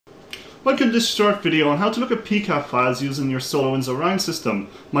Welcome to this short video on how to look at PCAP files using your Solarwinds Orion system.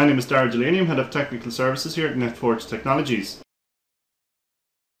 My name is Darragh Delaney, I'm Head of Technical Services here at NetFort Technologies.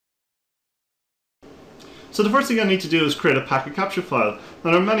 So the first thing I need to do is create a packet capture file. Now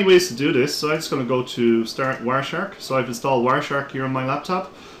there are many ways to do this, so I'm just going to go to Start Wireshark. So I've installed Wireshark here on my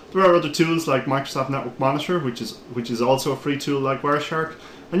laptop. There are other tools like Microsoft Network Monitor, which is also a free tool like Wireshark.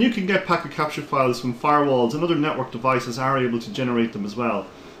 And you can get packet capture files from firewalls, and other network devices are able to generate them as well.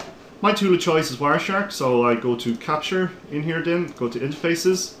 My tool of choice is Wireshark, so I go to Capture in here, then go to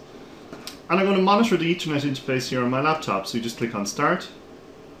Interfaces, and I'm going to monitor the Ethernet interface here on my laptop. So you just click on Start,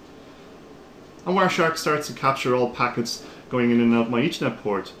 and Wireshark starts to capture all packets going in and out my Ethernet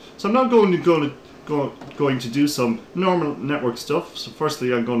port. So I'm now going to do some normal network stuff. So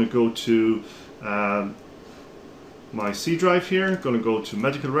firstly, I'm going to go to my C drive here. I'm going to go to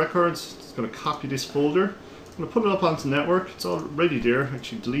Medical Records. It's going to copy this folder. I'm going to put it up onto network. It's already there.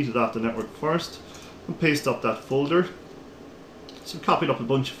 Actually deleted off the network first and paste up that folder. So I've copied up a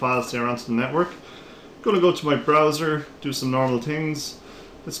bunch of files there onto the network. I'm going to go to my browser, do some normal things.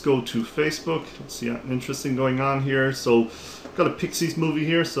 Let's go to Facebook. Let's see anything interesting going on here. So I've got a Pixies movie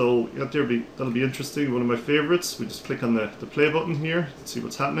here, so that'll be interesting. One of my favorites. We just click on the play button here. Let's see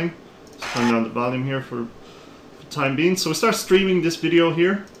what's happening. Let's turn down the volume here for the time being. So we start streaming this video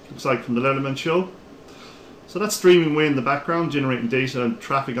here. Looks like from the Letterman show. So that's streaming away in the background, generating data and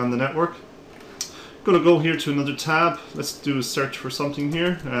traffic on the network. Going to go here to another tab. Let's do a search for something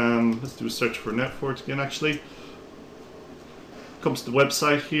here. Let's do a search for NetFort again, actually. Comes to the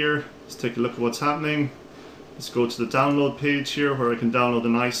website here. Let's take a look at what's happening. Let's go to the download page here where I can download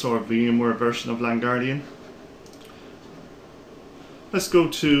an ISO or VMware version of LandGuardian. Let's go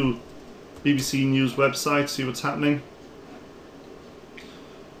to BBC News website, see what's happening.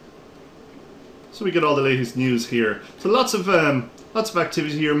 So we get all the latest news here. So lots of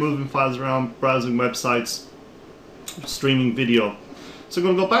activity here, moving files around, browsing websites, streaming video. So I'm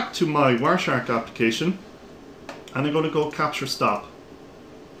going to go back to my Wireshark application and I'm going to go capture stop.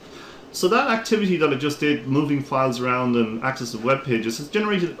 So that activity that I just did, moving files around and access to web pages, has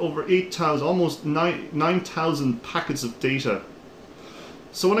generated over 8,000, almost 9,000 packets of data.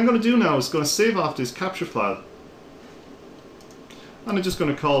 So what I'm going to do now is going to save off this capture file, and I'm just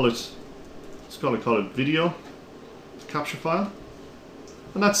going to call it video capture file,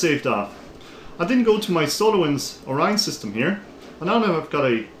 and that's saved off. I then go to my Solarwinds Orion system here, and now I've got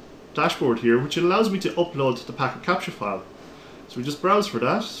a dashboard here which allows me to upload the packet capture file. So we just browse for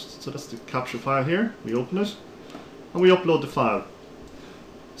that. So that's the capture file here. We open it and we upload the file.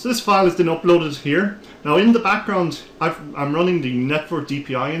 So this file is then uploaded here. Now in the background I'm running the NetFort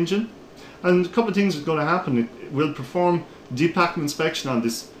DPI engine, and a couple of things are going to happen. It will perform deep packet inspection on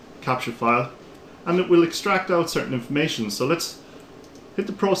this capture file, and it will extract out certain information. So let's hit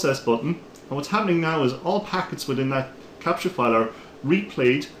the process button, and what's happening now is all packets within that capture file are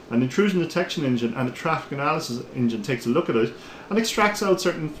replayed. An intrusion detection engine and a traffic analysis engine takes a look at it and extracts out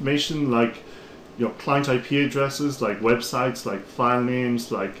certain information like, you know, client IP addresses, like websites, like file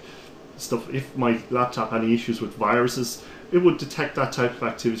names, like stuff. If my laptop had any issues with viruses, it would detect that type of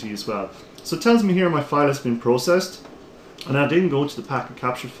activity as well. So it tells me here my file has been processed, and I then go to the packet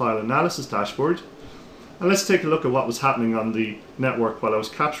capture file analysis dashboard, and let's take a look at what was happening on the network while I was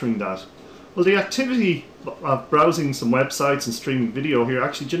capturing that. Well, the activity of browsing some websites and streaming video here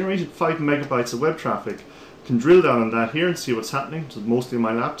actually generated 5 megabytes of web traffic. I can drill down on that here and see what's happening. So mostly on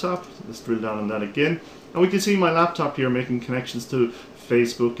my laptop. So let's drill down on that again. And we can see my laptop here making connections to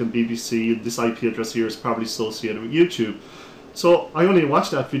Facebook and BBC. This IP address here is probably associated with YouTube. So I only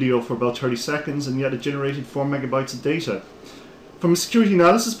watched that video for about 30 seconds, and yet it generated 4 megabytes of data. From a security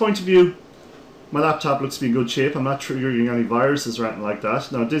analysis point of view, my laptop looks to be in good shape. I'm not triggering any viruses or anything like that.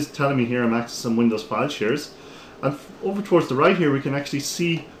 Now it is telling me here I'm accessing Windows file shares. And over towards the right here we can actually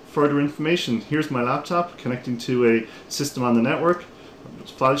see further information. Here's my laptop connecting to a system on the network.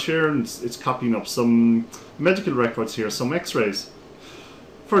 It's file share, and it's copying up some medical records here, some x-rays.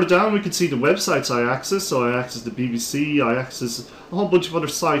 Further down we can see the websites I access. So I access the BBC, I access a whole bunch of other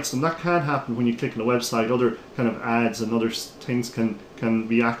sites, and that can happen when you click on a website. Other kind of ads and other things can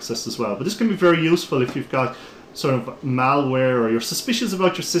be accessed as well. But this can be very useful if you've got sort of malware, or you're suspicious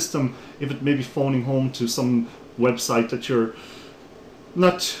about your system, if it may be phoning home to some website that you're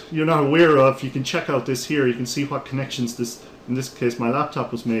not aware of. You can check out this here. You can see what connections this, in this case, my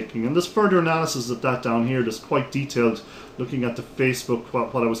laptop was making, and there's further analysis of that down here. That's quite detailed, looking at the Facebook,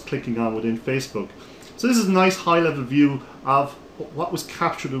 what I was clicking on within Facebook. So this is a nice high-level view of what was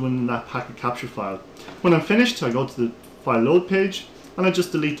captured within that packet capture file. When I'm finished, I go to the file load page, and I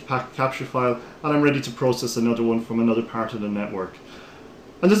just delete the packet capture file, and I'm ready to process another one from another part of the network.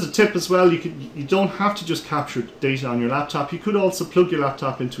 And there's a tip as well, you don't have to just capture data on your laptop. You could also plug your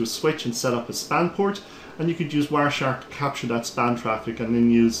laptop into a switch and set up a span port, and you could use Wireshark to capture that span traffic and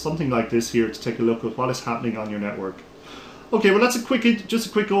then use something like this here to take a look at what is happening on your network. Okay, well that's just a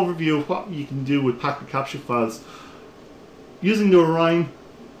quick overview of what you can do with packet capture files using the Orion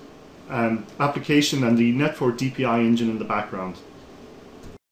application and the NetFort DPI engine in the background.